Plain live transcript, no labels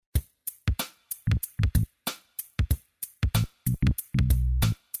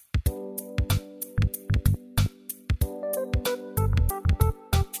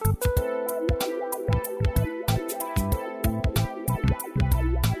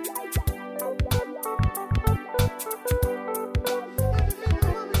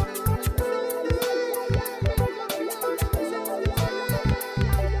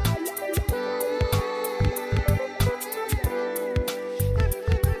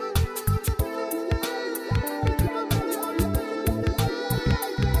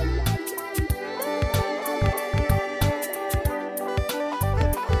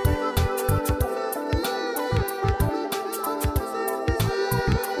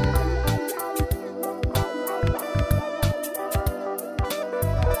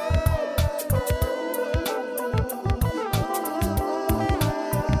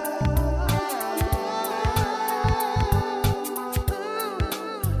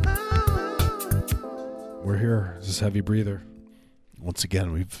We're here. This is Heavy Breather. Once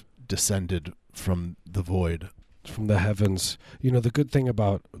again, we've descended from the void. From the heavens. You know, the good thing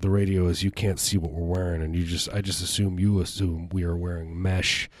about the radio is you can't see what we're wearing, and I just assume we are wearing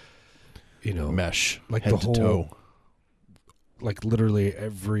mesh. You know, mesh, like head the whole, to toe. Like literally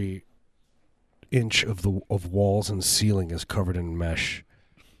every inch of walls and ceiling is covered in mesh.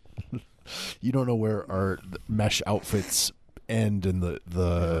 You don't know where our mesh outfits end and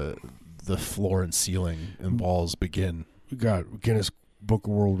the floor and ceiling and walls begin. We got Guinness Book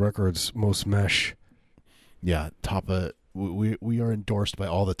of World Records most mesh. Yeah, we are endorsed by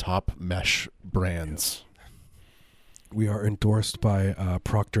all the top mesh brands. We are endorsed by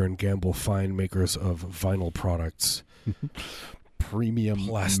Procter & Gamble, fine makers of vinyl products. Premium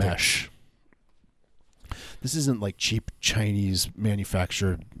Plastic. Mesh. This isn't like cheap Chinese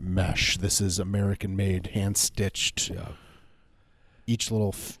manufactured mesh. This is American made, hand stitched. Yeah. Each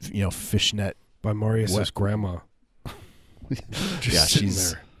little fishnet by Marius's grandma. Just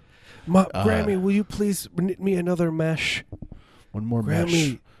she's there. Grammy, will you please knit me another mesh? One more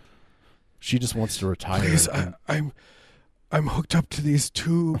Grammy, mesh. She just wants to retire. Please, I'm hooked up to these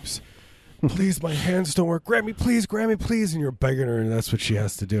tubes. Please, my hands don't work. Grammy, please. And you're begging her, and that's what she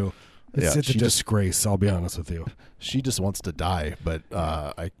has to do. It's a disgrace, I'll be honest with you. She just wants to die, but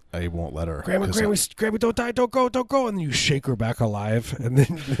I won't let her. Grammy, don't die, don't go. And then you shake her back alive, and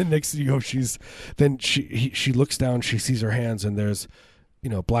then the next thing you know, she looks down, she sees her hands, and there's,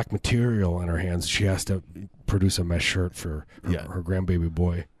 black material in her hands. She has to produce a mesh shirt for her grandbaby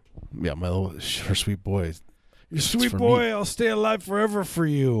boy. Yeah, her sweet boy. Your sweet boy, I'll stay alive forever for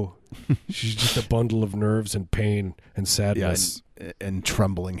you. She's just a bundle of nerves and pain and sadness. Yeah, and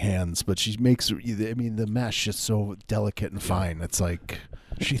trembling hands. But she makes, the mesh is so delicate and fine. It's like...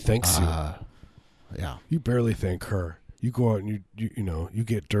 She thanks you. Yeah. You barely thank her. You go out and you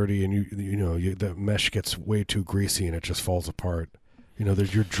get dirty and the mesh gets way too greasy and it just falls apart.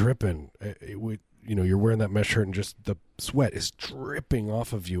 You're dripping. You're wearing that mesh shirt and just the sweat is dripping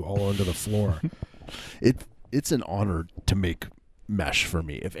off of you all onto the floor. It's an honor to make mesh for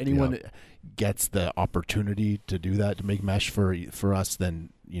me. If anyone gets the opportunity to do that, to make mesh for us, then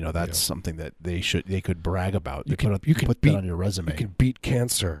that's something that they could brag about. You can put that on your resume. You can beat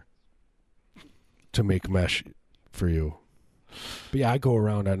cancer to make mesh for you. But yeah, I go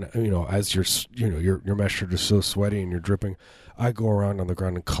around and as your mesh shirt is so sweaty and you're dripping, I go around on the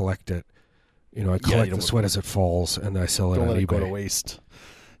ground and collect it. I collect the sweat as it falls and I sell it on eBay. Don't let it go to waste.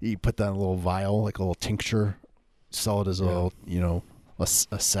 You put that in a little vial, like a little tincture. Sell it as a little, a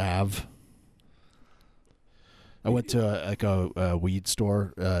salve. I went to a weed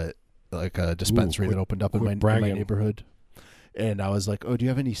store, like a dispensary that opened up in my neighborhood. And I was like, "Oh, do you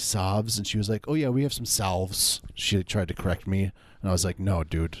have any salves?" And she was like, "Oh yeah, we have some salves." She tried to correct me, and I was like, "No,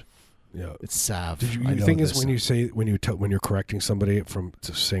 dude, it's salve." The thing is, when you're correcting somebody from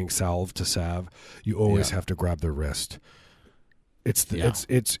saying salve to salve, you always have to grab their wrist.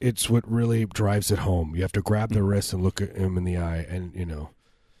 It's what really drives it home. You have to grab the wrist and look at him in the eye, and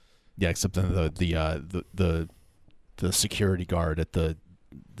Yeah, except then the security guard at the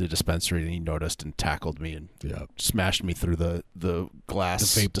dispensary, he noticed and tackled me and smashed me through the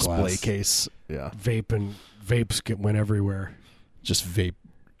glass display case. Yeah, vapes went everywhere. Just vape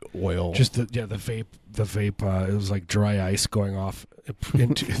oil. Just the vape. It was like dry ice going off.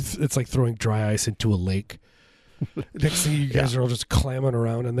 It's like throwing dry ice into a lake. Next thing you guys are all just clamming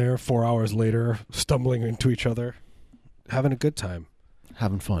around in there 4 hours later, stumbling into each other, having a good time.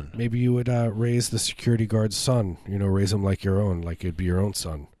 Having fun. Maybe you would raise the security guard's son, raise him like your own, like it'd be your own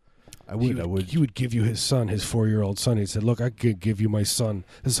son. I would. He would give you his son, his 4-year-old son. He said, "Look, I could give you my son.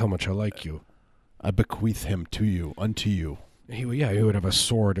 This is how much I like you. I bequeath him to you, unto you." He would have a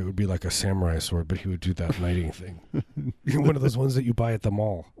sword. It would be like a samurai sword, but he would do that knighting thing. One of those ones that you buy at the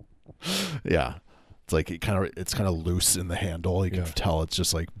mall. Yeah. It's like it's kind of loose in the handle. You can tell it's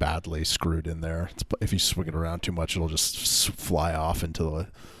just like badly screwed in there. If you swing it around too much, it'll just fly off into the,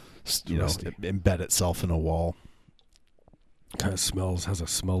 embed itself in a wall. Kind of has a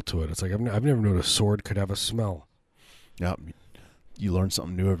smell to it. It's like I've never known a sword could have a smell. Yeah, you learn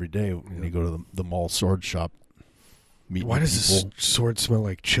something new every day when you go to the mall sword shop. Why does this sword smell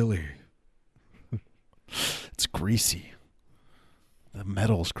like chili? It's greasy. The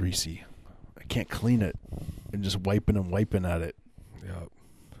metal's greasy. Can't clean it and just wiping at it. Yeah,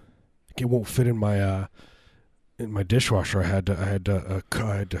 it won't fit in my dishwasher. I had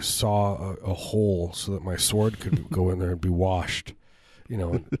to saw a hole so that my sword could go in there and be washed.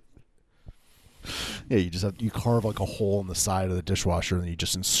 Yeah, you carve like a hole in the side of the dishwasher and you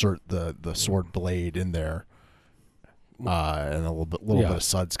just insert the sword blade in there, and a little bit of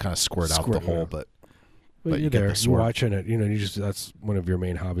suds kind of squirt out the hole, but Well, you're there. You're watching it. That's one of your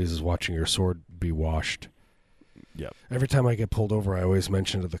main hobbies is watching your sword be washed. Yep. Every time I get pulled over, I always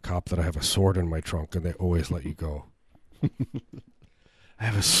mention to the cop that I have a sword in my trunk, and they always let you go. I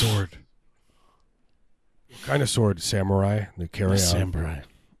have a sword. What kind of sword? Samurai? They carry samurai.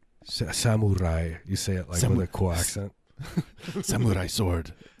 Samurai. You say it like with a cool accent. Samurai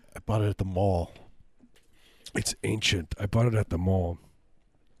sword. I bought it at the mall. It's ancient. I bought it at the mall.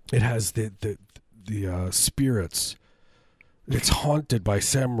 It has the spirits. It's haunted by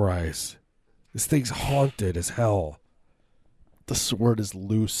samurais. This thing's haunted as hell. The sword is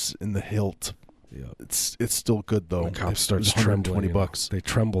loose in the hilt. Yeah, it's still good though. The cop starts trembling. $20. They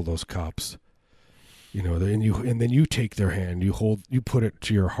tremble. Those cops. And then you take their hand. You put it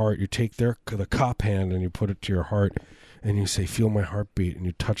to your heart. You take the cop hand and you put it to your heart, and you say, "Feel my heartbeat." And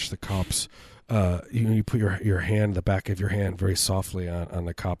you touch the cop's. You put your hand, the back of your hand, very softly on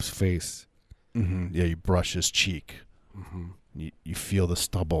the cop's face. Mm-hmm. Yeah, you brush his cheek. Mm-hmm. You feel the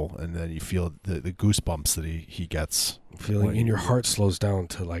stubble, and then you feel the goosebumps that he gets. Feeling, and your heart slows down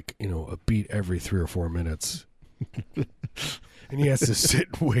to a beat every 3 or 4 minutes. And he has to sit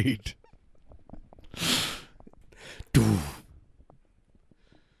and wait.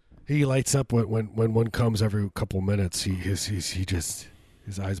 He lights up when one comes every couple minutes. His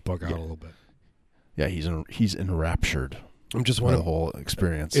eyes bug out a little bit. Yeah, he's enraptured. I'm just by the whole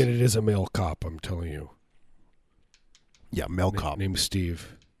experience. And it is a male cop, I'm telling you. Yeah, male cop. Named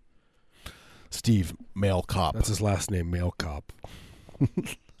Steve. Steve, male cop. That's his last name, male cop.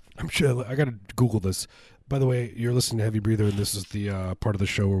 I'm sure. I got to Google this. By the way, you're listening to Heavy Breather, and this is the part of the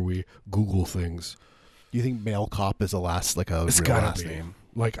show where we Google things. Do you think male cop is a last name?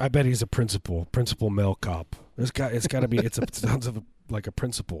 Like, I bet he's a principal male cop. It's got to be. It sounds like a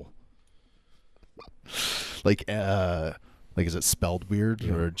principal. Like is it spelled weird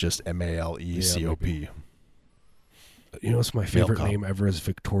or just MALECOP? It's my favorite name ever is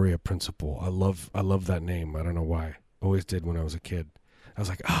Victoria Principal. I love that name. I don't know why. Always did when I was a kid. I was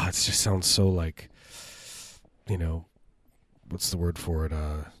like, it just sounds so like, what's the word for it?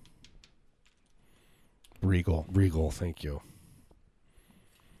 Regal. Regal, thank you.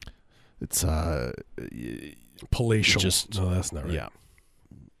 It's palatial. No, that's not right. Yeah.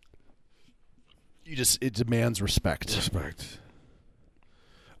 It demands respect. Respect.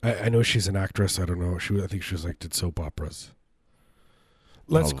 I know she's an actress. I don't know. I think she did soap operas.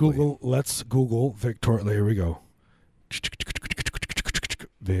 Let's Google Victoria. Here we go.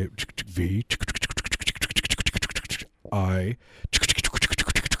 V-I-C.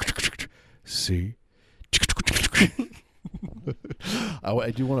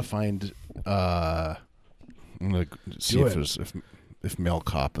 I do want to find. I'm gonna see if male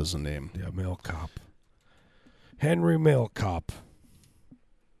cop is a name. Yeah, male cop. Henry Male Cop.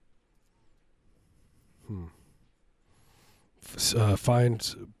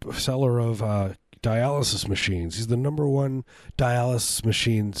 Finds seller of dialysis machines. He's the number one dialysis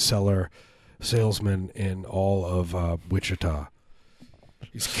machine salesman in all of Wichita.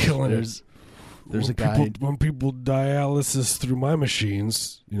 He's killing it. There's a guy. When people dialysis through my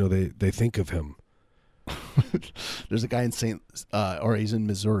machines, they think of him. There's a guy in he's in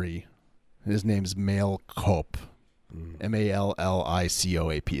Missouri. His name's Male Cop.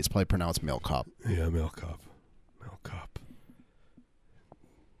 MALLICOAP. It's probably pronounced Male Cop. Yeah, Male Cop. Male Cop.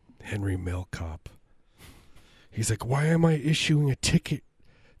 Henry Male Cop. He's like, why am I issuing a ticket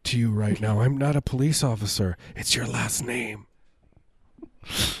to you right now? I'm not a police officer. It's your last name.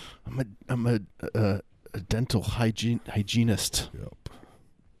 I'm a dental hygienist. Yep.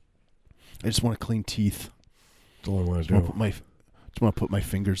 I just want to clean teeth. That's all I want to do. I just want to put my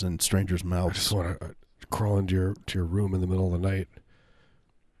fingers in strangers' mouths. I just want to crawl into your room in the middle of the night,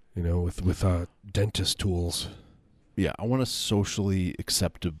 with dentist tools. Yeah, I want a socially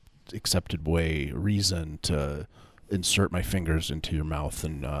accepted reason to insert my fingers into your mouth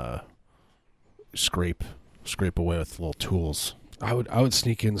and scrape away with little tools. I would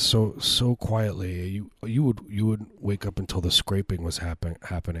sneak in so quietly. You would wake up until the scraping was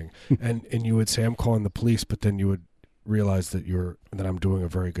happening, and you would say, "I'm calling the police," but then you would realize that I'm doing a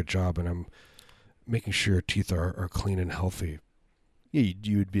very good job and I'm making sure your teeth are clean and healthy. Yeah,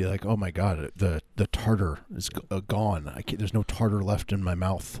 you would be like, "Oh my God, the tartar is gone. There's no tartar left in my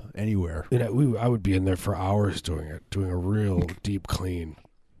mouth anywhere." And I would be in there for hours doing a real deep clean.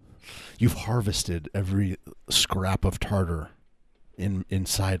 You've harvested every scrap of tartar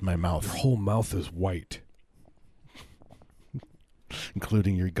inside my mouth. Your whole mouth is white,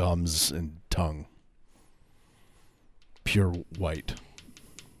 including your gums and tongue. Pure white.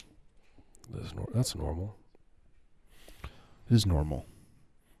 That's normal. It is normal.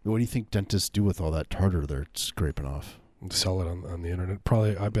 What do you think dentists do with all that tartar they're scraping off? Sell it on the internet.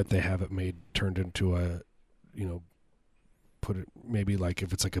 Probably, I bet they have it turned into a, put it maybe like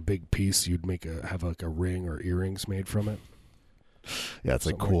if it's like a big piece, you'd have like a ring or earrings made from it. Yeah, it's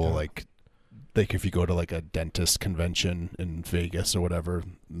like cool. Like if you go to like a dentist convention in Vegas or whatever,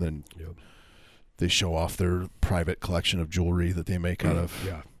 then they show off their private collection of jewelry that they make out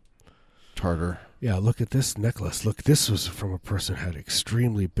of tartar. Yeah, look at this necklace. Look, this was from a person who had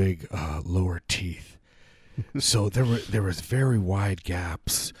extremely big lower teeth. So there was very wide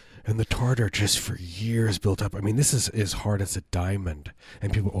gaps, and the tartar just for years built up. I mean, this is as hard as a diamond.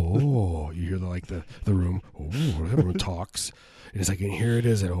 And people, you hear the room, everyone talks. And it's like, and here it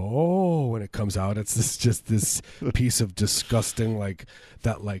is, and when it comes out, it's just this piece of disgusting, like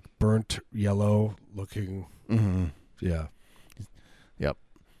that, like burnt yellow looking. Mm-hmm. Yeah. Yep.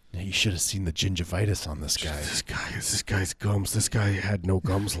 You should have seen the gingivitis on this guy. This guy's gums. This guy had no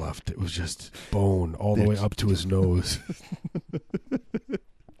gums left. It was just bone all the way up to his nose.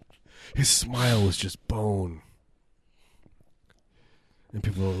 His smile was just bone. And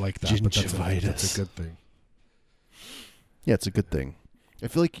people don't like that, gingivitis. But that's a good thing. Yeah, it's a good thing. I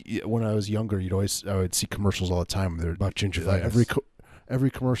feel like when I was younger, I would see commercials all the time. They're about gingivitis.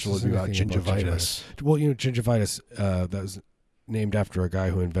 Every commercial would be about gingivitis. Well, gingivitis, that was named after a guy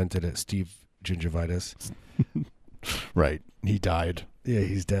who invented it, Steve Gingivitis. Right. He died. Yeah,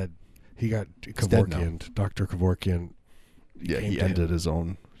 he's dead. He got Kevorkian, Dr. Kevorkian. Yeah, he ended his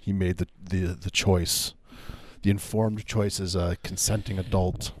own. He made the choice, the informed choice as a consenting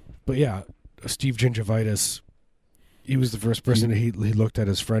adult. But yeah, Steve Gingivitis, he was the first person he looked at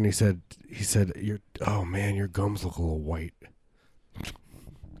his friend. He said, your gums look a little white.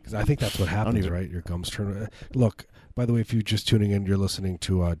 Because I think that's what happens, right? Your gums turn. Look, by the way, if you're just tuning in, you're listening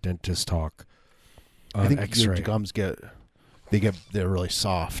to Dentist Talk on I think X-ray. Your gums they're really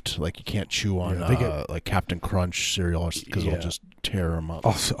soft. Like you can't chew on like Captain Crunch cereal because it'll just tear them up.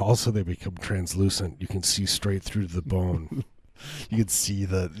 Also, they become translucent. You can see straight through the bone. You can see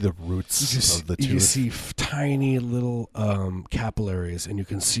the roots of the tooth. You see tiny little capillaries, and you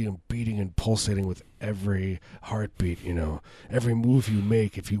can see them beating and pulsating with every heartbeat. Every move you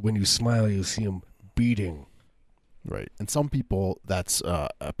make. When you smile, you see them beating. Right, and some people that's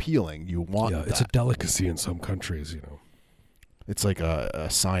appealing. You want that. It's a delicacy in some countries. It's like a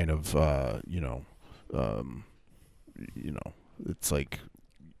sign of it's like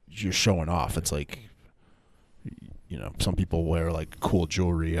you're showing off. It's like. Some people wear like cool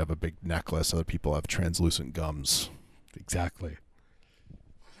jewelry, have a big necklace. Other people have translucent gums. Exactly.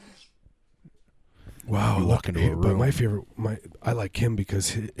 Wow. You walk into a room. But my favorite, I like him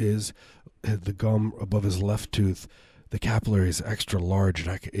because the gum above his left tooth, the capillary is extra large,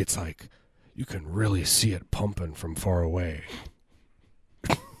 and it's like you can really see it pumping from far away.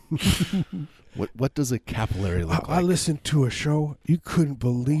 What does a capillary look like? I listened to a show. You couldn't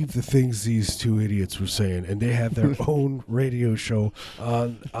believe the things these two idiots were saying, and they have their own radio show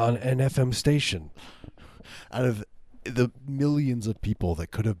on an FM station. Out of the millions of people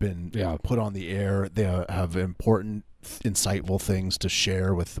that could have been put on the air, they have important, insightful things to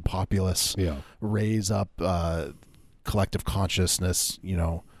share with the populace. Yeah, raise up collective consciousness.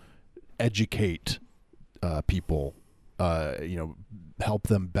 Educate people. Help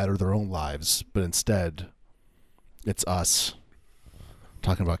them better their own lives, but instead it's us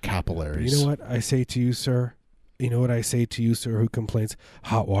talking about capillaries. You know what I say to you, sir? Who complains?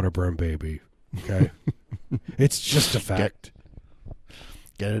 Hot water burn, baby. Okay? It's just a fact.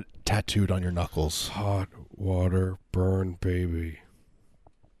 Get it tattooed on your knuckles. Hot water burn, baby.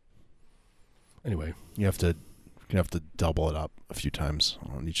 Anyway, you have to double it up a few times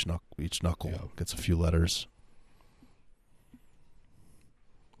on each knuckle. Gets a few letters.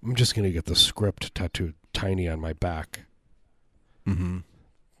 I'm just going to get the script tattooed tiny on my back. Mm-hmm.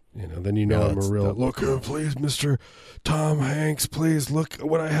 Then I'm a real... Look, please, Mr. Tom Hanks, please look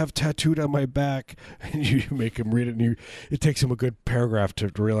what I have tattooed on my back. And you make him read it, and it takes him a good paragraph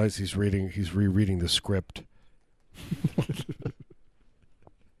to realize he's rereading the script.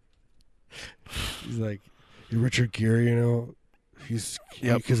 He's like, Richard Gere, because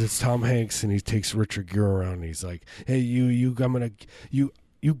it's Tom Hanks, and he takes Richard Gere around, and he's like, hey, you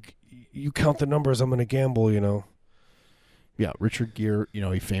count the numbers, I'm going to gamble, Yeah, Richard Gere,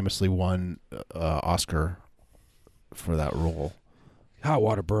 he famously won Oscar for that role. Hot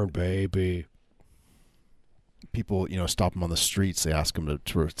water burn, baby. People, stop him on the streets. They ask him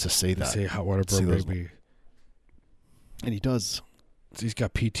to say that. Say hot water burn, baby. And he does. So he's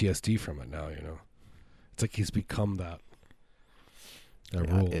got PTSD from it now, It's like he's become that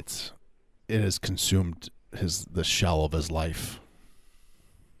rule. It has consumed the shell of his life.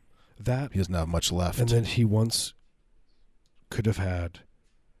 That he doesn't have much left. And then he once could have had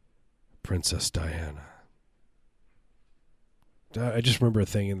Princess Diana. I just remember a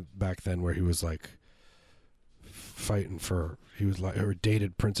thing back then where he was like fighting for. He was like, or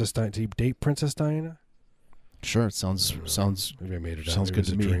dated Princess Diana. Did he date Princess Diana? Sure, it sounds. Maybe I made it up. Sounds Maybe good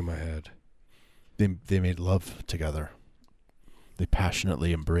to it was me. a dream I had. They made love together. They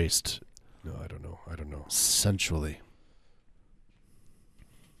passionately embraced. No, I don't know. Sensually.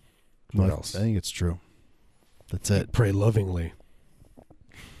 What else? I think it's true. That's it. Pray lovingly.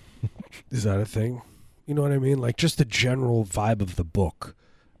 Is that a thing? You know what I mean? Like just the general vibe of the book.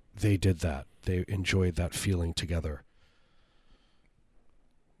 They did that. They enjoyed that feeling together.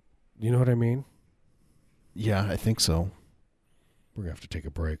 You know what I mean? Yeah, I think so. We're gonna have to take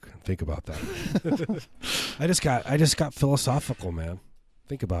a break and think about that. I just got philosophical, man.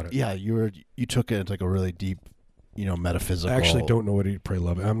 Think about it. Yeah, you took it into like a really deep, metaphysical. I actually don't know what Eat, Pray,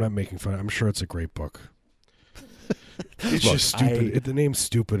 Love. I'm not making fun. I'm sure it's a great book. It's just stupid. The name's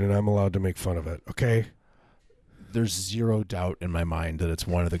stupid, and I'm allowed to make fun of it. Okay. There's zero doubt in my mind that it's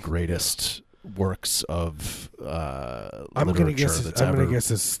one of the greatest works of literature. I'm gonna guess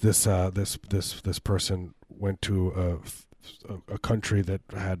this person went to a country that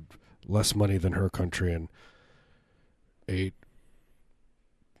had less money than her country and ate,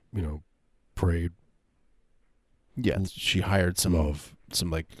 prayed. Yeah, she hired some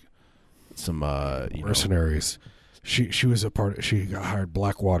mercenaries. She was a part. She hired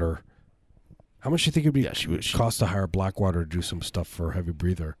Blackwater. How much do you think it'd be cost to hire Blackwater to do some stuff for Heavy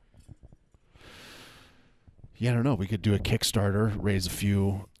Breather? Yeah, I don't know. We could do a Kickstarter, raise a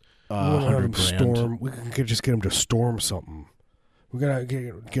few $100,000. We could just get him to storm something. We gotta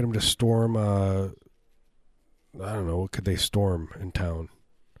get him to storm. I don't know. What could they storm in town?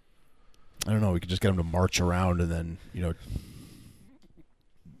 I don't know. We could just get him to march around, and then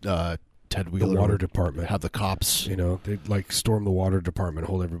Ted Wheeler, the water department, have the cops. They'd like storm the water department,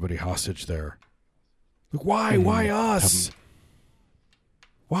 hold everybody hostage there. Like, why? Why us?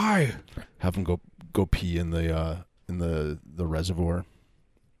 Why? Have them go pee in the reservoir.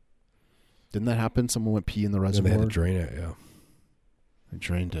 Didn't that happen? Someone went pee in the reservoir. And they had to drain it. Yeah, they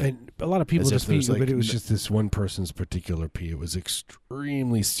drained it. And a lot of people just pee, but it was just this one person's particular pee. It was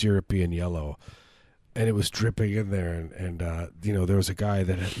extremely syrupy and yellow, and it was dripping in there. And there was a guy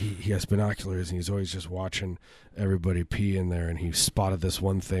that he has binoculars, and he's always just watching everybody pee in there. And he spotted this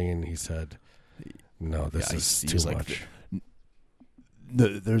one thing, and he said, "No, this is too much."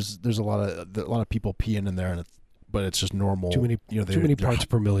 There's a lot of people peeing in there, but it's just normal. Too many parts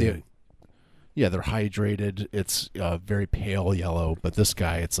per million. They're hydrated. It's very pale yellow, but this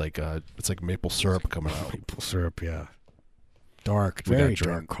guy, it's like maple syrup coming out. Maple syrup, yeah, very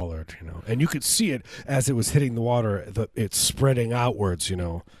dark colored, and you could see it as it was hitting the water. It's spreading outwards,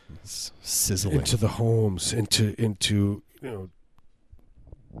 it's sizzling into the homes, into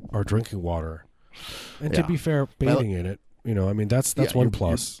our drinking water. And to be fair, bathing in it. That's one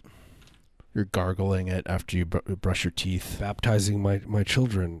plus. You're gargling it after you brush your teeth. Baptizing my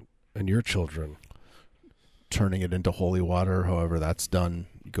children and your children. Turning it into holy water, however that's done.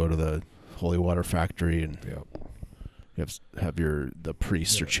 You go to the holy water factory and you have the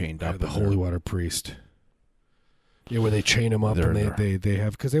priests are chained up. The holy water priest. Yeah, where they chain them up and they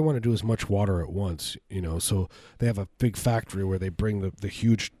have, because they want to do as much water at once, so they have a big factory where they bring the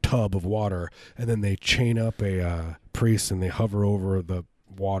huge tub of water, and then they chain up a priest and they hover over the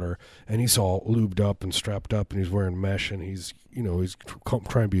water, and he's all lubed up and strapped up, and he's wearing mesh, and he's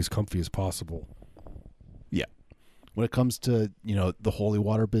trying to be as comfy as possible. Yeah. When it comes to, the holy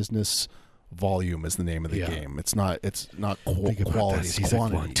water business, volume is the name of the game. It's not quality. It's quantity.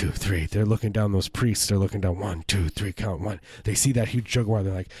 Like 1, 2, 3. They're looking down, those priests. They're looking down 1, 2, 3. Count 1. They see that huge jug of water.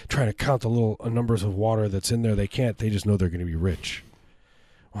 They're like trying to count the little numbers of water that's in there. They can't. They just know they're going to be rich.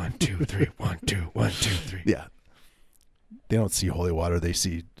 1, 2, 3. 1, 2. 1, 2, 3. Yeah. They don't see holy water. They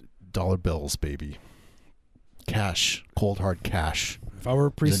see dollar bills, baby. Cash, cold hard cash. If I were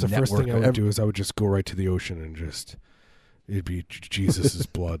a priest, the first thing I would do is I would just go right to the ocean and it'd be Jesus'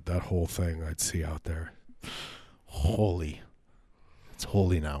 blood, that whole thing I'd see out there. Holy. It's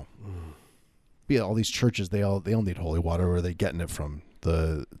holy now. But yeah, all these churches, they all need holy water. Where are they getting it from?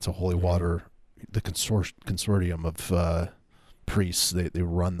 It's a holy water, the consortium of priests. They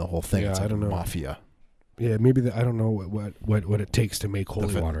run the whole thing. Yeah, it's like I don't know. Mafia. Yeah, maybe I don't know what it takes to make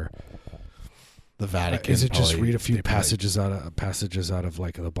holy water. The Vatican. Is it just read a few passages out of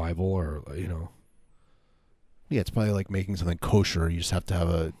like the Bible, or Yeah, it's probably like making something kosher. You just have to have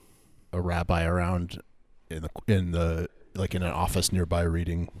a rabbi around in an office nearby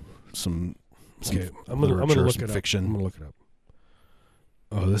reading some I'm gonna look it fiction. up. I'm gonna look it up.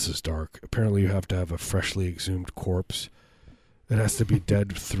 Oh, this is dark. Apparently, you have to have a freshly exhumed corpse. It has to be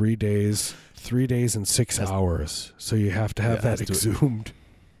dead 3 days, 3 days and 6 hours. So you have to have that exhumed.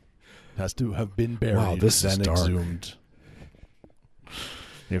 Has to have been buried. Wow, this is dark. Exhumed.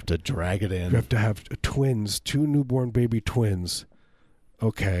 You have to drag it in. You have to have twins, 2 newborn baby twins.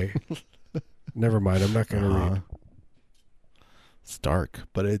 Okay. Never mind. I'm not going to read. It's dark,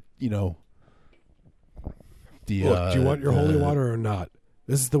 but it, Look, do you want your holy water or not?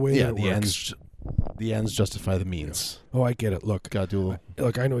 This is the way that it works. The ends justify the means. Yeah. Oh, I get it. Look, gotta do a little.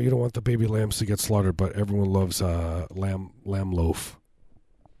 Look, I know you don't want the baby lambs to get slaughtered, but everyone loves lamb loaf.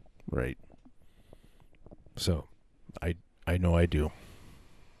 Right. So, I know I do.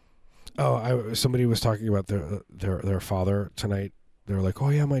 Oh, somebody was talking about their father tonight. They were like, "Oh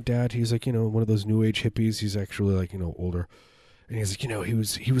yeah, my dad. He's like, one of those new age hippies. He's actually like, older." And he's like, he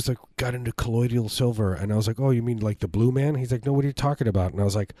was like, got into colloidal silver. And I was like, oh, you mean like the blue man? He's like, no, what are you talking about? And I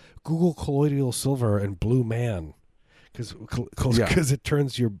was like, Google colloidal silver and blue man. Because it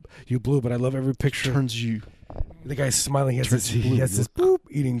turns you blue. But I love every picture. Turns you. The guy's smiling. He has this boop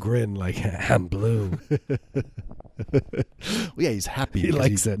eating grin like, I'm blue. Well, yeah, he's happy. He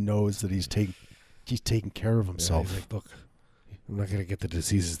likes it. Knows that he's taking care of himself. Yeah, he's like, look, I'm not going to get the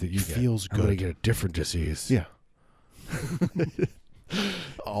diseases that you get. Feels good. I'm going to get a different disease. Yeah.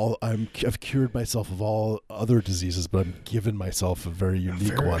 I've cured myself of all other diseases, but I'm given myself a very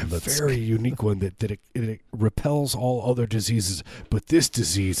unique one. That's very unique one that it repels all other diseases, but this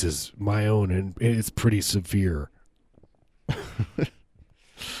disease is my own, and it's pretty severe. But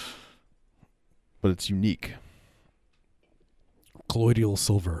it's unique. Colloidal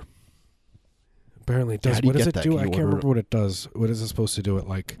silver. Apparently it does. How do you what does get it that? do? I can't remember what it does. What is it supposed to do? It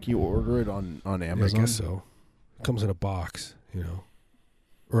like? Can you order it on Amazon? Yeah, I guess so. It comes in a box,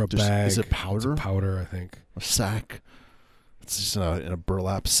 or a bag. Is it powder? It's a powder, I think. A sack. It's just in a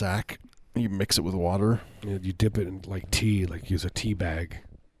burlap sack. You mix it with water. You dip it in like tea, like use a tea bag.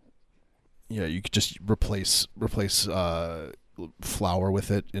 Yeah, you could just replace flour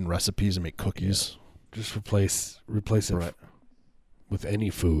with it in recipes and make cookies. Yeah. Just replace it with any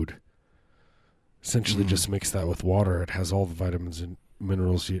food. Essentially, just mix that with water. It has all the vitamins and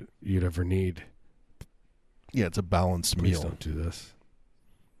minerals you'd ever need. Yeah, it's a balanced Please meal. Don't do this.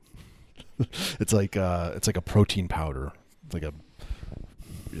 It's like a protein powder. It's like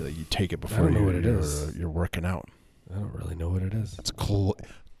you take it before you're working out. I don't really know what it is. It's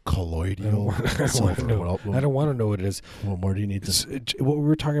colloidal silver. I don't want to know what it is. What more do you need what we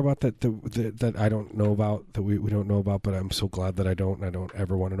were talking about that I don't know about, that we don't know about, but I'm so glad that I don't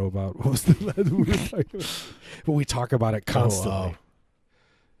ever want to know about. What was the last we were talking about? But we talk about it constantly.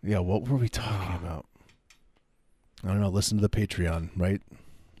 Yeah, what were we talking about? I don't know. Listen to the Patreon, right?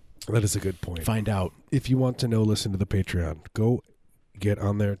 That is a good point. Find out. If you want to know, listen to the Patreon. Go get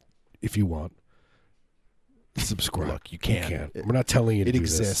on there if you want. Subscribe. Look, you can. We're not telling you to do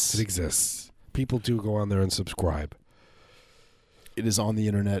this. It exists. People do go on there and subscribe. It is on the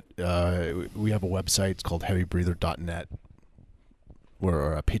internet. We have a website. It's called heavybreather.net.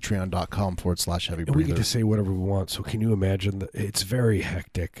 We're patreon.com/heavybreather. And we get to say whatever we want. So can you imagine that it's very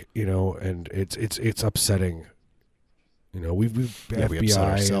hectic, and it's upsetting. We've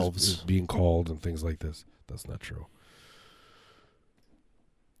FBI is being called and things like this. That's not true.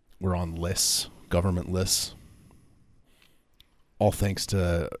 We're on lists, government lists. All thanks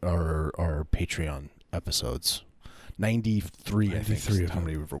to our Patreon episodes. 93 I think, is how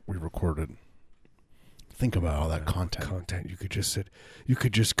many we recorded. Think about all that content. You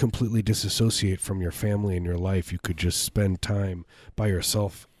could just completely disassociate from your family and your life. You could just spend time by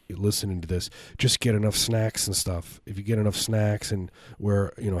yourself listening to this. Just get enough snacks and stuff. If you get enough snacks and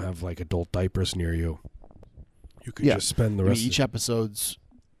have like adult diapers near you, you could just spend the rest.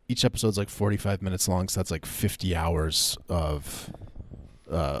 Each episode's like 45 minutes long, so that's like 50 hours of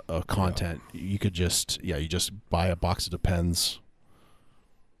content. Yeah. You could just buy a box of Depends,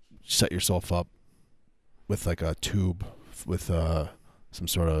 set yourself up with like a tube with some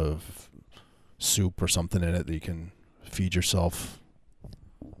sort of soup or something in it that you can feed yourself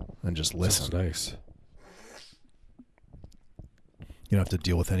and just listen. That's nice. You don't have to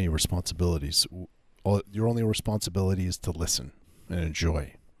deal with any responsibilities. Your only responsibility is to listen and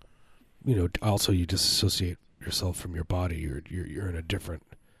enjoy. Also you disassociate yourself from your body. You're in a different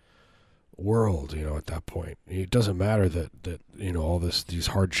world, at that point. It doesn't matter that all these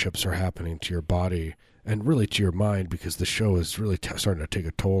hardships are happening to your body and really to your mind, because the show is really starting to take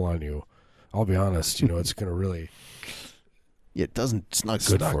a toll on you. I'll be honest, it's going to really. Yeah, it doesn't. It's not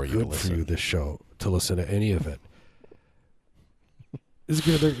good for you. Good for you. This show, to listen to any of it.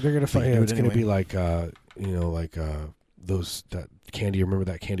 They're going to find. It's going to be like that candy. Remember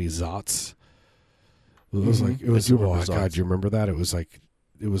that candy Zots? It was like, it was, I oh remember God, Zots. do you remember that? It was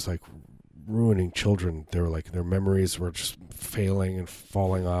like ruining children. They were like, their memories were just failing and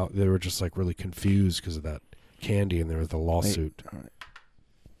falling out. They were just like really confused because of that candy, and there was the lawsuit.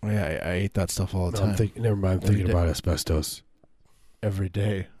 Yeah, I ate that stuff all the time. Never mind, I'm thinking about asbestos. Every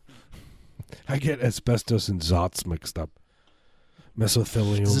day. I get asbestos and Zots mixed up.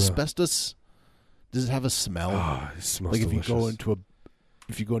 Mesothelioma. Does it have a smell? It smells like delicious.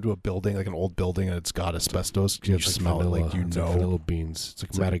 if you go into a building, like an old building, and it's got asbestos, Yeah, you it's like smell vanilla. it like It's like vanilla beans. It's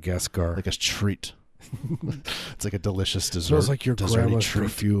like Madagascar. like a treat. It's like a delicious dessert. It smells like your grandma's treat.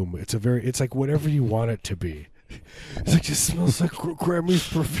 perfume. It's like whatever you want it to be. It's like, it smells like grandma's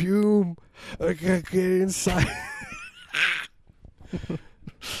perfume. I can't get inside.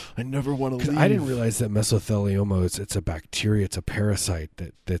 I never want to leave. I didn't realize that mesothelioma it's a bacteria. It's a parasite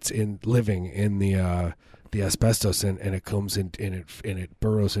that's living in the asbestos, and it comes in and it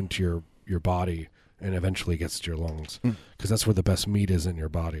burrows into your body and eventually gets to your lungs, because that's where the best meat is in your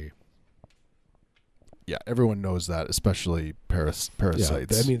body. Yeah, everyone knows that, especially parasites.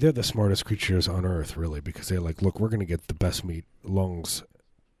 Yeah, I mean, they're the smartest creatures on Earth, really, because they're like, look, we're going to get the best meat, lungs,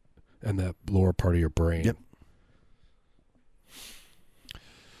 and that lower part of your brain. Yep.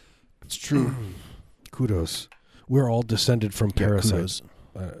 It's true. Kudos. We're all descended from parasites.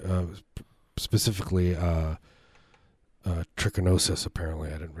 Specifically, trichinosis, apparently.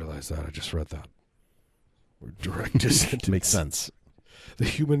 I didn't realize that. I just read that. We're direct descendants. Makes sense. The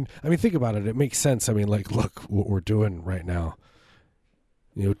human, I mean, think about it. It makes sense. I mean, like, look what we're doing right now.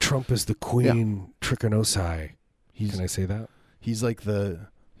 You know, Trump is the queen trichinosi. Can I say that? He's like the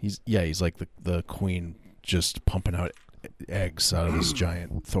queen, just pumping out eggs out of his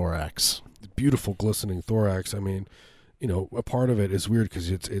giant thorax. Beautiful, glistening thorax. I mean, you know, a part of it is weird because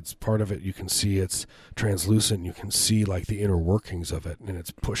it's part of it. You can see it's translucent. You can see like the inner workings of it, and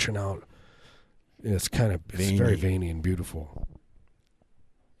it's pushing out. And it's kind of it's very veiny and beautiful.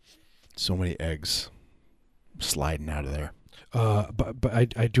 So many eggs sliding out of there. But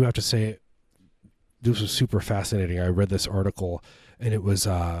I do have to say, this was super fascinating. I read this article, and it was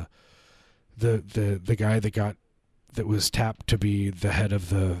the guy that was tapped to be the head of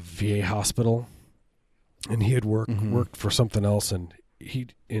the VA hospital, and he had worked for something else, and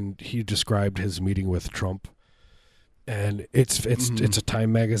he described his meeting with Trump, and it's a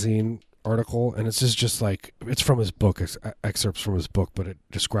Time magazine article, and it's just like, it's from his book, it's excerpts from his book, but it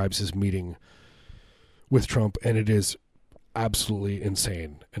describes his meeting with Trump, and it is absolutely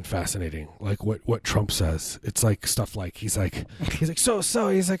insane and fascinating. Like what Trump says, it's like stuff like he's like he's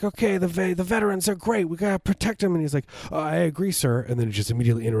like, okay, the veterans are great, we gotta protect them, and he's like, I agree, sir, and then he just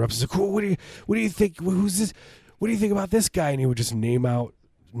immediately interrupts. He's like, what do you think? Who's this? What do you think about this guy? And he would just name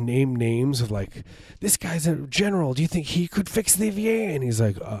names of like, this guy's a general. Do you think he could fix the VA? And he's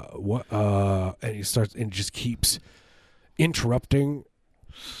like, what? And he starts and just keeps interrupting.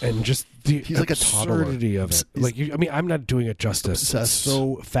 And just he's like absurdity of it. Like, I mean, I'm not doing it justice. Obsessed. It's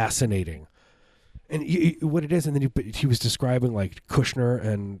so fascinating. And what it is, and then he was describing like Kushner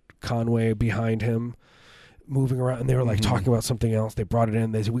and Conway behind him moving around, and they were like talking about something else. They brought it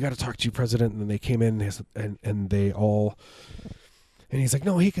in. They said, we got to talk to you, President. And then they came in, and they all, and he's like,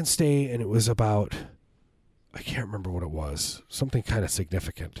 no, he can stay. And it was about, I can't remember what it was, something kind of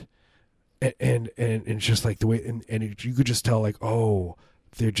significant. And it's just like the way, and you could just tell, like, oh,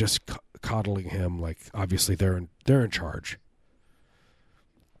 they're just coddling him. Like, obviously they're in charge.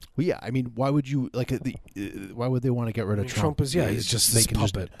 Well, yeah. I mean, why would you why would they want to get rid of Trump? Trump is he's just this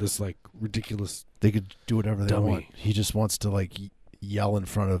puppet, this like ridiculous. They could do whatever they dummy. want. He just wants to like yell in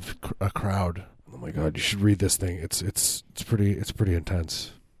front of a crowd. Oh my God, you should read this thing. It's pretty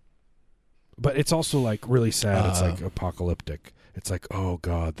intense. But it's also like really sad. It's like apocalyptic. It's like, oh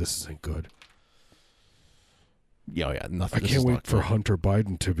God, this isn't good. Yeah, nothing. I can't wait for Hunter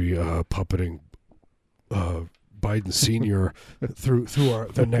Biden to be puppeting Biden Sr. through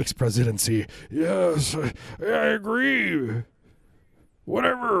the next presidency. Yes, I agree.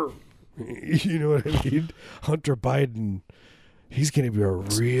 Whatever. You know what I mean? Hunter Biden, he's going to be a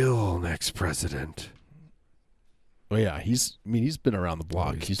real next president. Oh yeah, he's been around the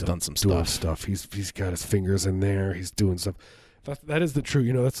block. He's done some stuff. He's got his fingers in there. He's doing stuff. That is the truth.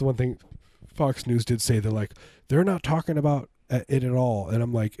 You know, that's the one thing Fox News did say. They're like, they're not talking about it at all. And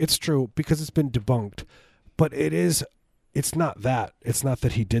I'm like, it's true because it's been debunked. But it's not that. It's not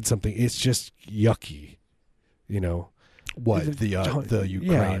that he did something. It's just yucky. You know. What? The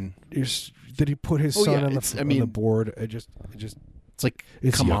Ukraine? Yeah, that he put his son on the board. It's like,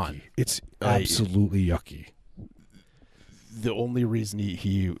 it's come yucky. on. It's absolutely yucky. The only reason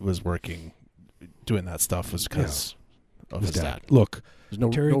he was doing that stuff was because of his dad. Look, there's no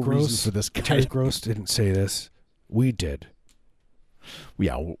reason for this guy. Terry Gross didn't say this. We did.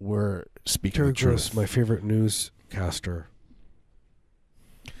 Yeah, we're speaking Terry the truth. Gross, my favorite newscaster.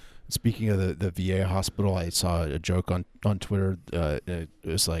 Speaking of the VA hospital, I saw a joke on Twitter. It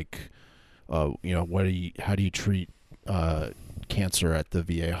was like, how do you treat cancer at the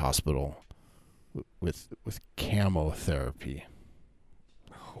VA hospital with chemotherapy?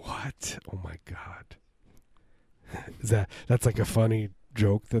 What? Oh my God! That's like a funny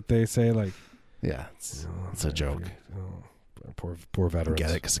joke that they say? Like, yeah, it's a joke. Poor veterans. Get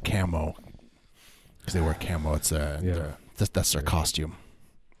it? Because camo. Because they wear camo. It's that's their costume.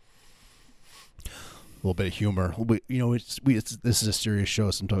 A little bit of humor. This is a serious show.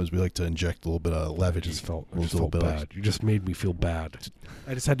 Sometimes we like to inject a little bit of levity. I just felt bad. You just made me feel bad.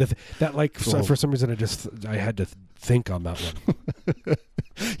 I just had to for some reason I had to think on that one.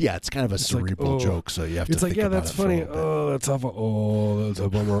 Yeah, it's kind of a cerebral joke, so you have to. It's like, yeah, that's funny. Oh, that's awful. Oh, that's a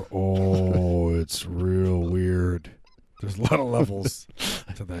bummer. Oh, it's real weird. There's a lot of levels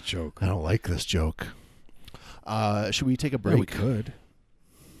to that joke. I don't like this joke. Should we take a break? Yeah, we could.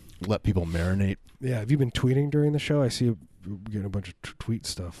 Let people marinate. Yeah, have you been tweeting during the show? I see you getting a bunch of tweet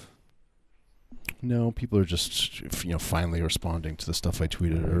stuff. No, people are just finally responding to the stuff I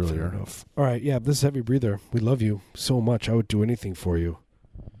tweeted earlier. All right, yeah, this is Heavy Breather. We love you so much. I would do anything for you.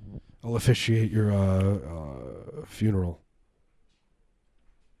 I'll officiate your funeral.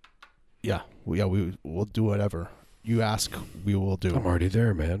 Yeah, we'll do whatever you ask. We will do. I'm already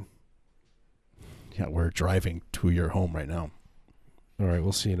there, man. Yeah, we're driving to your home right now. All right,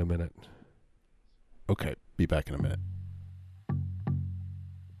 we'll see you in a minute. Okay, be back in a minute.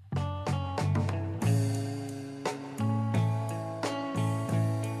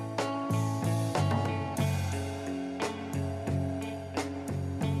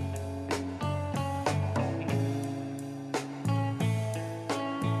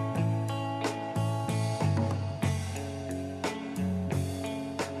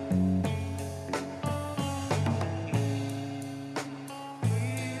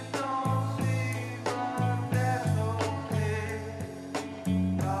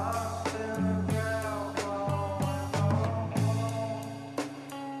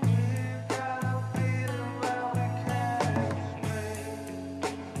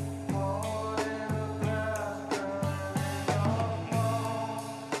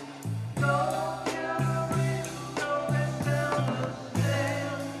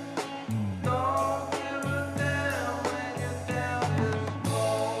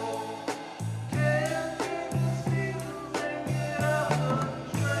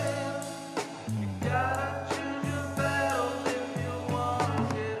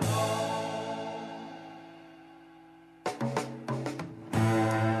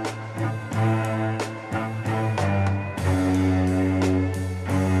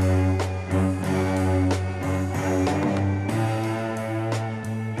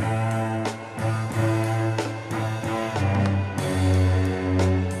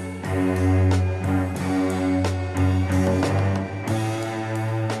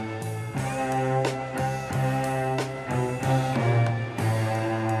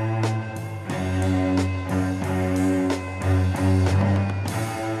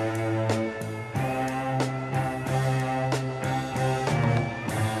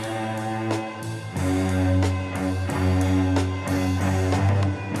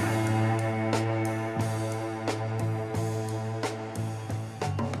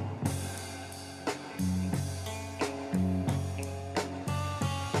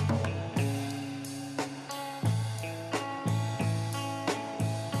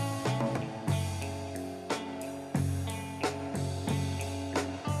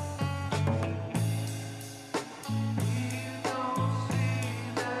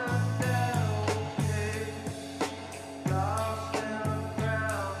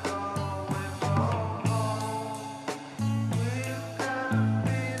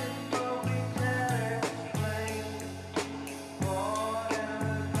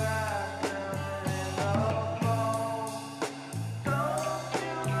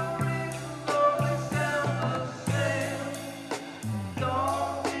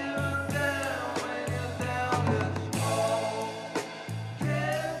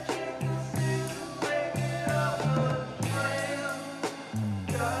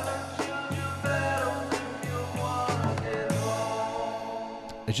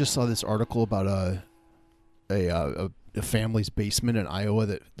 I just saw this article about a family's basement in Iowa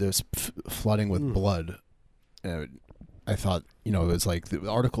that there's flooding with blood. And I thought, it was like the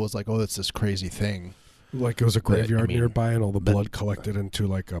article was like, oh, it's this crazy thing. Like it was a graveyard nearby, and all the blood collected into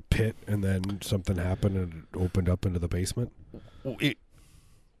like a pit, and then something happened, and it opened up into the basement.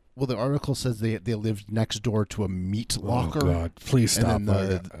 Well, the article says they lived next door to a meat locker. Oh God! Please stop!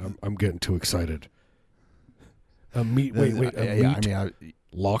 I'm getting too excited. A meat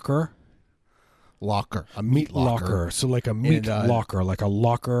locker. A meat locker. So like a meat locker, like a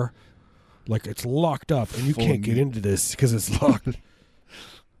locker, like it's locked up, and you can't get into this because it's locked.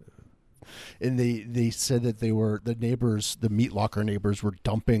 And they said that the meat locker neighbors were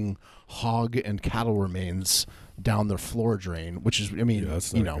dumping hog and cattle remains down their floor drain, which is,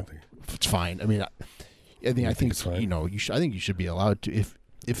 it's fine. I think it's fine. I think you should be allowed to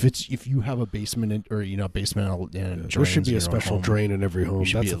if you have a basement basement and there should be a special drain in every home.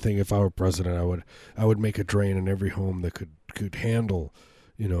 That's the thing. If I were president, I would make a drain in every home that could handle,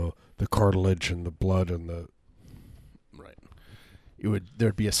 the cartilage and the blood and the.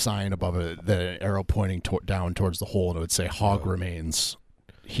 There'd be a sign above it, an arrow pointing down towards the hole, and it would say "hog remains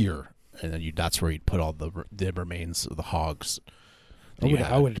here," and then that's where you'd put all the remains of the hogs.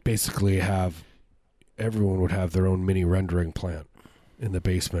 I would basically have everyone would have their own mini rendering plant in the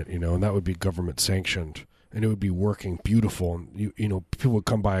basement, and that would be government sanctioned, and it would be working beautiful, and people would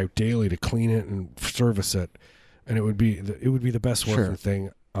come by daily to clean it and service it, and it would be the best working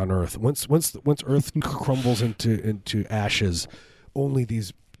thing on Earth. Once Earth crumbles into ashes. Only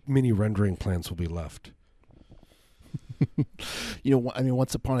these mini rendering plants will be left.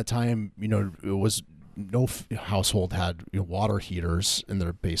 Once upon a time, it was no household had water heaters in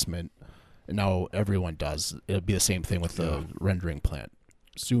their basement, and now everyone does. It'll be the same thing with the rendering plant.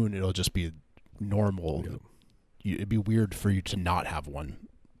 Soon it'll just be normal. Yeah. It'd be weird for you to not have one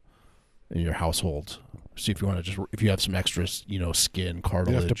in your household. So if you have some extra, skin,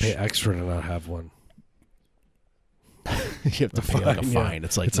 cartilage, you have to pay extra to not have one. You have to pay like a fine. Yeah.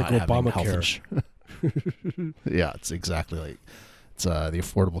 It's like Obamacare. Yeah, it's exactly like it's the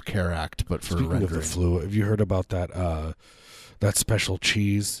Affordable Care Act, but for Speaking of the flu. Have you heard about that special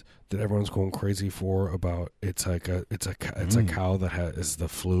cheese that everyone's going crazy for? About it's a cow that is the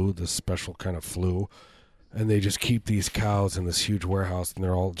flu, this special kind of flu, and they just keep these cows in this huge warehouse, and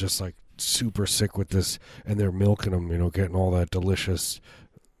they're all just like super sick with this, and they're milking them, getting all that delicious.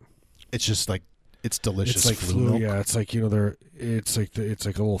 It's just like. It's delicious. It's like flu, yeah. It's like it's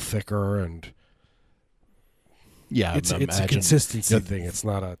like a little thicker and it's a consistency thing. It's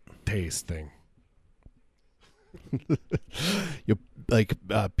not a taste thing.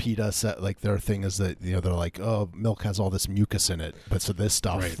 PETA said their thing is that they're like, oh, milk has all this mucus in it, but so this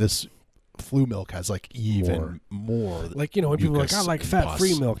stuff, this flu milk has even more. When people are like, I like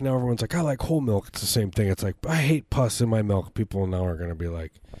fat-free milk. Now everyone's like, I like whole milk. It's the same thing. It's like, I hate pus in my milk. People now are going to be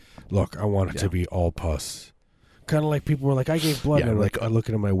like. Look, I want it to be all pus. Kind of like people were like, I gave blood. And I'm like, I look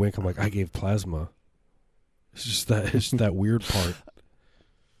at my wink. I'm like, I gave plasma. It's just that weird part.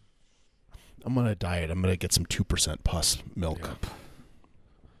 I'm on a diet. I'm going to get some 2% pus milk. Yep.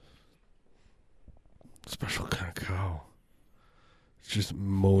 Special kind of cow. It's just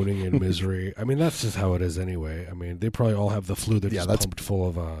moaning in misery. That's just how it is anyway. They probably all have the flu. They're just pumped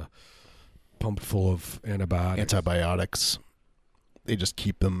full of antibiotics. They just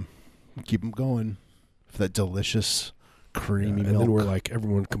keep them going for that delicious creamy milk. And then we're like,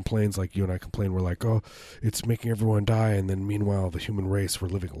 everyone complains, like you and I complain, we're like, oh, it's making everyone die, and then meanwhile the human race, we're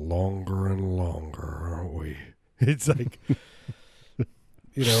living longer and longer, aren't we? It's like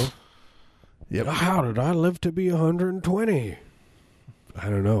Yep. How did I live to be 120? I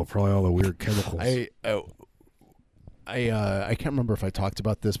don't know, probably all the weird chemicals. I can't remember if I talked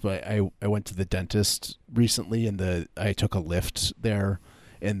about this, but I went to the dentist recently, and I took a lift there,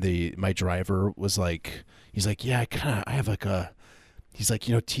 and my driver was like, he's like, yeah, he's like,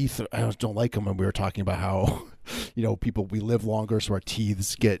 teeth, I don't like them, and we were talking about how, we live longer, so our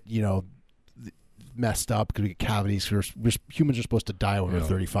teeth get, messed up because we get cavities. Humans are supposed to die when we're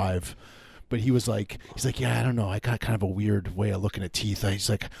 35. But he's like, yeah, I don't know. I got kind of a weird way of looking at teeth. He's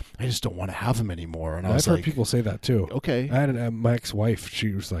like, I just don't want to have them anymore. And I've heard people say that too. Okay. I had my ex-wife.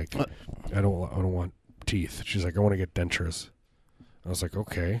 She was like, I don't want teeth. She's like, I want to get dentures. I was like,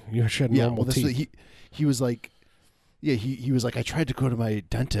 okay, you should have normal teeth. He was like, yeah, he was like, I tried to go to my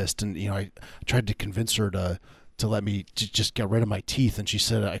dentist, and I tried to convince her to let me just get rid of my teeth, and she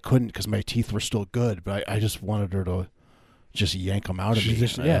said I couldn't because my teeth were still good, but I just wanted her to. Just yank them out of me.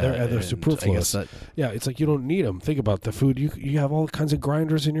 They're superfluous. It's like you don't need them. Think about the food. You have all kinds of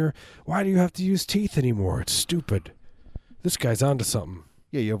grinders in your. Why do you have to use teeth anymore? It's stupid. This guy's onto something.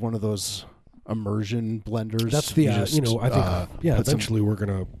 Yeah, you have one of those immersion blenders. That's the I think eventually we're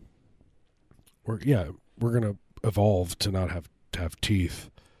gonna evolve to not have teeth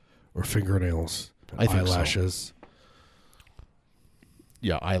or fingernails. I think eyelashes. So.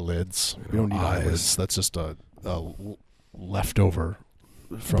 Yeah, eyelids. We don't need eyelids. That's just a leftover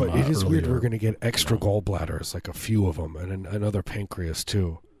from. But it is earlier. weird. We're going to get extra gallbladders, like a few of them, and another pancreas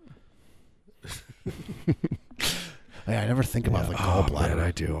too. I never think about the gallbladder. Man,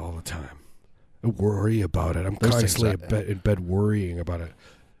 I do all the time. I worry about it. I'm constantly in bed worrying about it.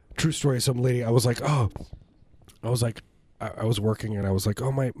 True story. Some lady, I was working and I was like,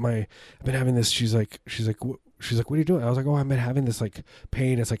 oh my, I've been having this. She's like, what are you doing? I was like, oh, I've been having this like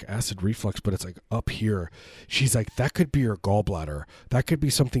pain. It's like acid reflux, but it's like up here. She's like, that could be your gallbladder. That could be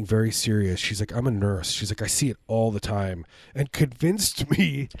something very serious. She's like, I'm a nurse. She's like, I see it all the time, and convinced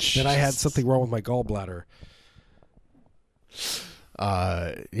me that I had something wrong with my gallbladder.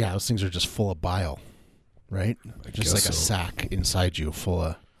 Yeah, those things are just full of bile, right? Just like a sack inside you,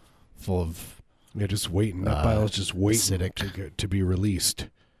 full of. Yeah, just waiting. That bile is just waiting to be released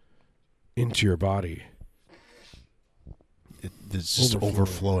into your body. It's just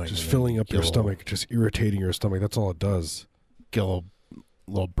overflowing. Just filling up your stomach, just irritating your stomach. That's all it does. Get a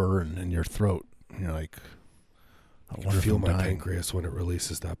little burn in your throat. And you're like, I wonder if feel I'm my dying. pancreas when it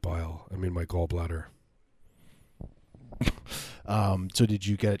releases that bile. I mean, my gallbladder. So did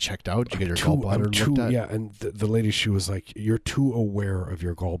you get it checked out? Did you get your gallbladder looked at? Yeah, and the lady, she was like, you're too aware of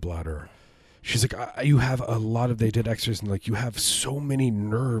your gallbladder. She's like, you have a lot of, they did x-rays, and like, you have so many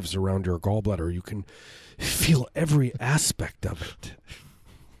nerves around your gallbladder. You can feel every aspect of it.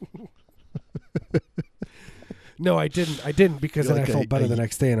 No, I didn't because then I felt better the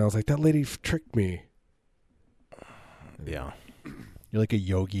next day, and I was like, that lady tricked me. Yeah. You're like a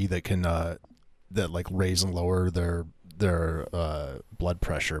yogi that can, that like raise and lower their blood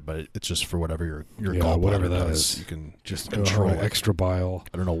pressure, but it's just for whatever your gallbladder does. You can just control extra bile.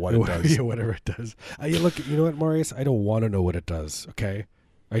 I don't know what it does. Yeah, whatever it does. You know what, Marius? I don't want to know what it does. Okay,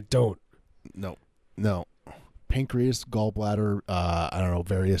 I don't. No. Pancreas, gallbladder, I don't know,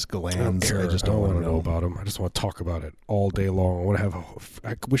 various glands. I just don't want to know about them. I just want to talk about it all day long. I want to have.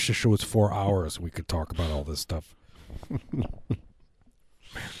 I wish the show was 4 hours. We could talk about all this stuff.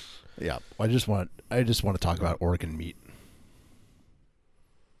 Yeah, I just want to talk about organ meat.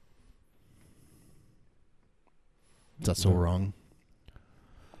 Is that so wrong?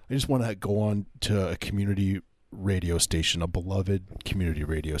 I just want to go on to a community radio station, a beloved community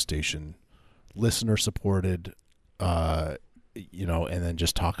radio station, listener supported, and then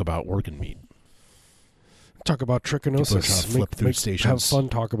just talk about organ meat. Talk about trichinosis. Flip through stations. Have fun.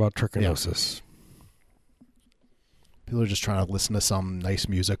 Talk about trichinosis. Yeah. People are just trying to listen to some nice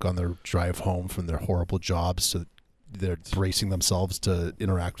music on their drive home from their horrible jobs, so they're bracing themselves to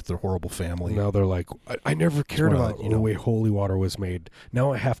interact with their horrible family. Now they're like, I never cared about the way holy water was made.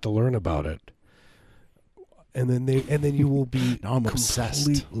 Now I have to learn about it. And then you will be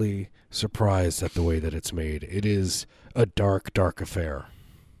completely surprised at the way that it's made. It is a dark, dark affair.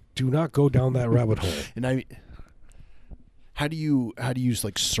 Do not go down that rabbit hole. And I mean, how do you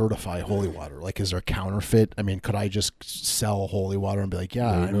like certify holy water? Like, is there a counterfeit? I mean, could I just sell holy water and be like,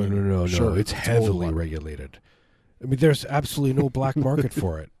 yeah, no, sure, it's heavily regulated. I mean, there's absolutely no black market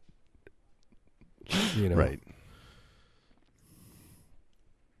for it. Right?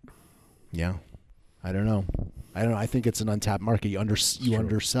 Yeah, I don't know. I think it's an untapped market. You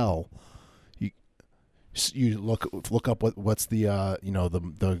undersell. You look up what's the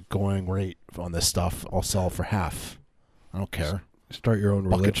the going rate on this stuff. I'll sell for half. I don't care. Start your own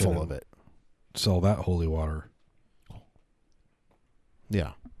religion full of it. Sell that holy water.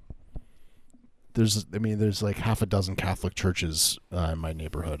 Yeah. There's like half a dozen Catholic churches in my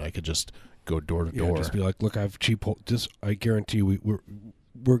neighborhood. I could just go door to door. Just be like, look, I have cheap. I guarantee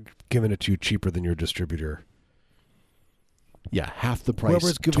we're giving it to you cheaper than your distributor. Yeah, half the price.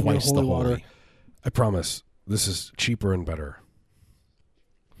 Whoever's giving twice you holy the water, I promise, this is cheaper and better.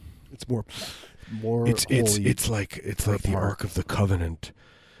 It's more. It's like the Ark of the Covenant.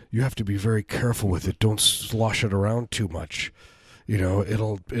 You have to be very careful with it. Don't slosh it around too much.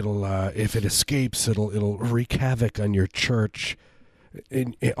 It'll if it escapes, it'll wreak havoc on your church,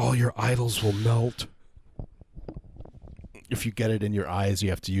 and all your idols will melt. If you get it in your eyes, you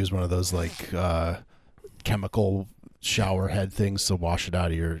have to use one of those like chemical shower head things to wash it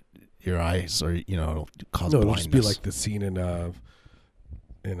out of your eyes, or cause blindness. It'll just be like the scene in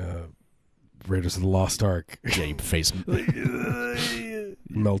Raiders of the Lost Ark. Yeah, your face,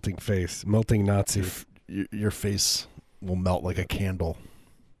 melting Nazi. Your face will melt like a candle.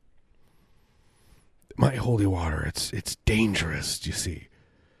 My holy water, it's dangerous. You see,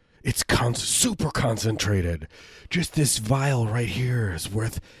 It's super concentrated. Just this vial right here is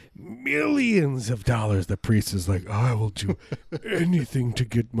worth millions of dollars. The priest is like, I will do anything to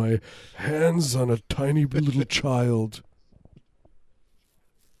get my hands on a tiny little child.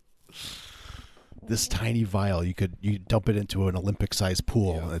 This tiny vial, you dump it into an Olympic-sized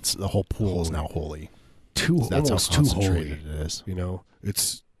pool. Yeah. It's the whole pool is now holy. That's how concentrated it is. You know,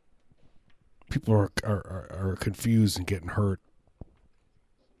 it's people are confused and getting hurt.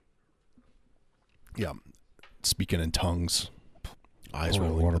 Yeah, speaking in tongues, eyes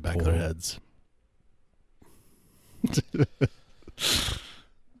rolling in the back of their heads,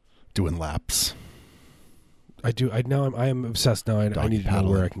 doing laps. I am obsessed now. I need to know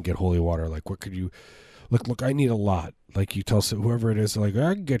where I can get holy water. Like, what could you look? I need a lot. Like, you tell whoever it is, like,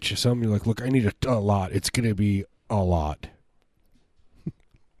 I can get you some. You're like, look, I need a lot. It's gonna be a lot.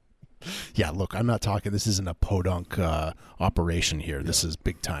 Yeah, look, I'm not talking. This isn't a podunk operation here. Yeah. This is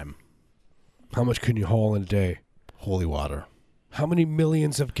big time. How much can you haul in a day? Holy water. How many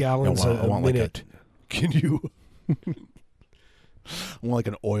millions of gallons a minute can you? I want like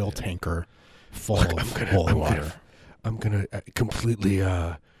an oil tanker full of holy water. I'm going to completely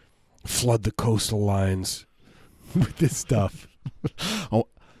flood the coastal lines with this stuff. I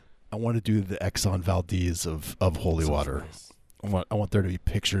want to do the Exxon Valdez of holy water. Nice. I want there to be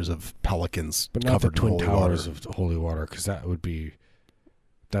pictures of pelicans, but not covered the Twin in Towers of holy water, because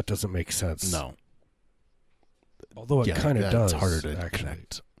that doesn't make sense. No. Although it kind of does. It's harder to actually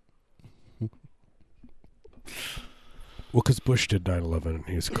connect. Well, because Bush did 9/11 and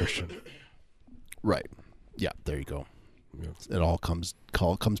he was a Christian. Right. Yeah, there you go. Yeah. It all comes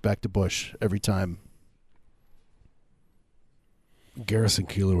back to Bush every time. Garrison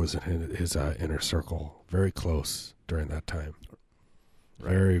Keillor was in his inner circle, very close during that time.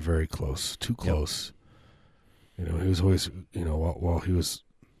 Right. Very, very close. Too close. Yep. You know, he was always, while he was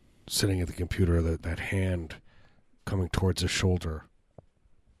sitting at the computer, that hand coming towards his shoulder.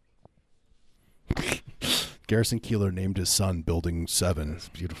 Garrison Keillor named his son Building 7. That's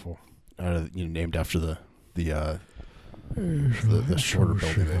beautiful. Named after the shorter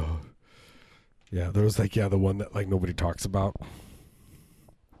building. Yeah, there was the one that nobody talks about.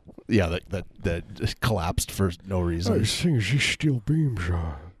 Yeah, that collapsed for no reason. These things, these steel beams,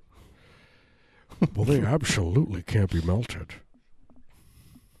 well, they absolutely can't be melted.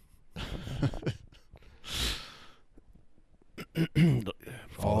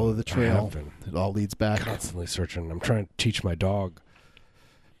 Follow the trail. It all leads back. Constantly searching. I'm trying to teach my dog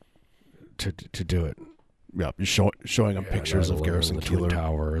to do it. Yeah, you're showing him pictures of Garrison Keillor, Twin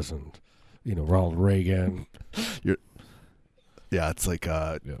Towers, and Ronald Reagan. It's like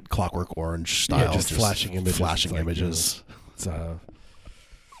Clockwork Orange style. Yeah, just flashing images. Flashing images. It's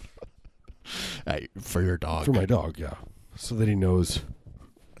for your dog. For my dog, yeah. So that he knows.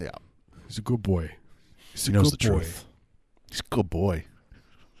 Yeah. He's a good boy. He knows the truth. He's a good boy.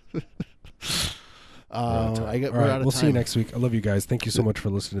 We'll see you next week. I love you guys. Thank you so much for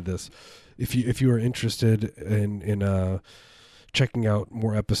listening to this. If you are interested in checking out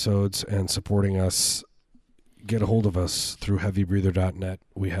more episodes and supporting us, get a hold of us through heavybreather.net.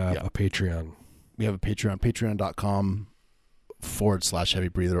 We have a Patreon. We have a Patreon,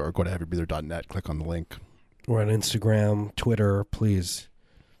 patreon.com/heavybreather, or go to heavybreather.net, click on the link. We're on Instagram, Twitter. Please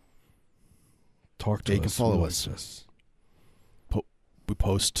talk to us. You can follow us. We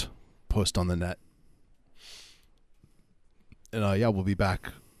post on the net. And we'll be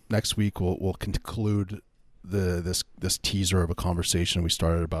back next week. We'll conclude this teaser of a conversation we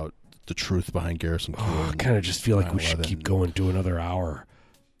started about the truth behind Garrison Keillor. I kind of just feel like we should keep going, do another hour.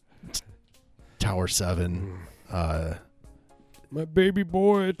 Tower 7. My baby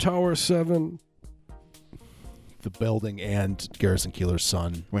boy, Tower 7. The building and Garrison Keillor's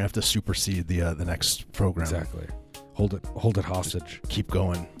son. We have to supersede the next program. Exactly. Hold it hostage. Just keep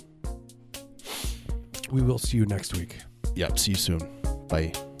going. We will see you next week. Yep. See you soon.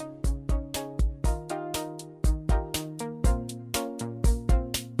 Bye.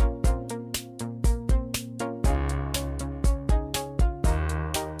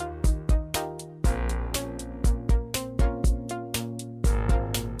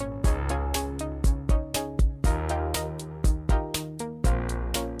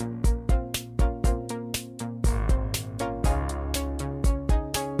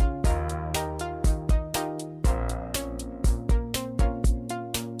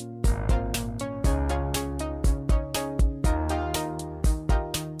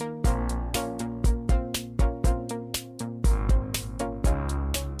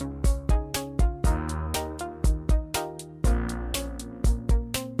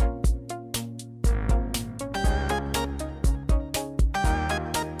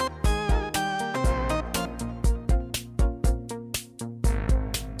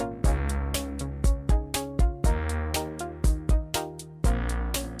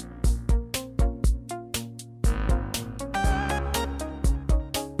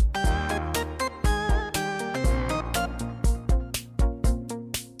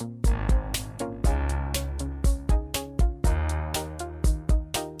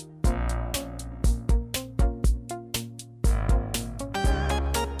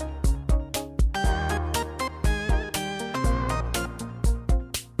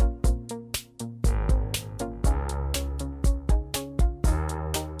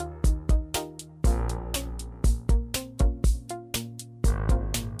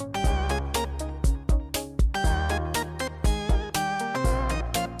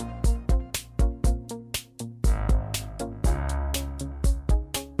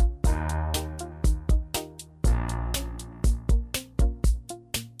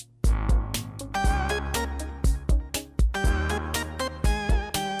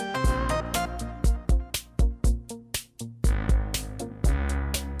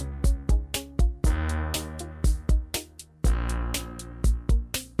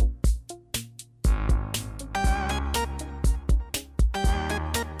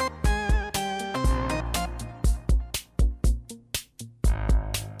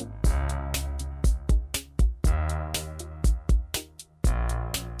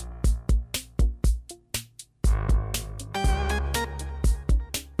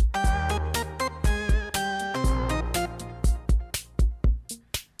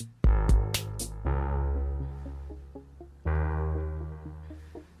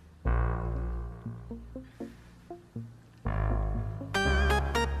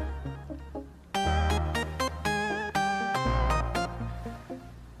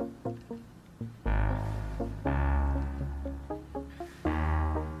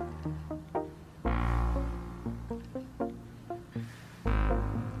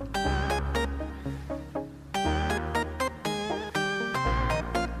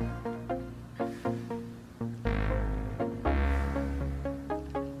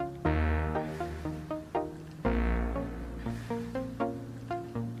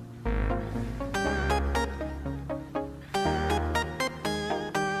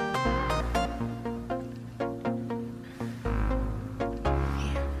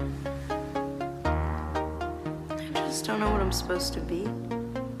 don't know what I'm supposed to be. You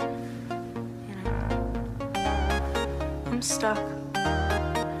know, I'm stuck.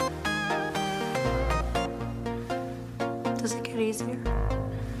 Does it get easier?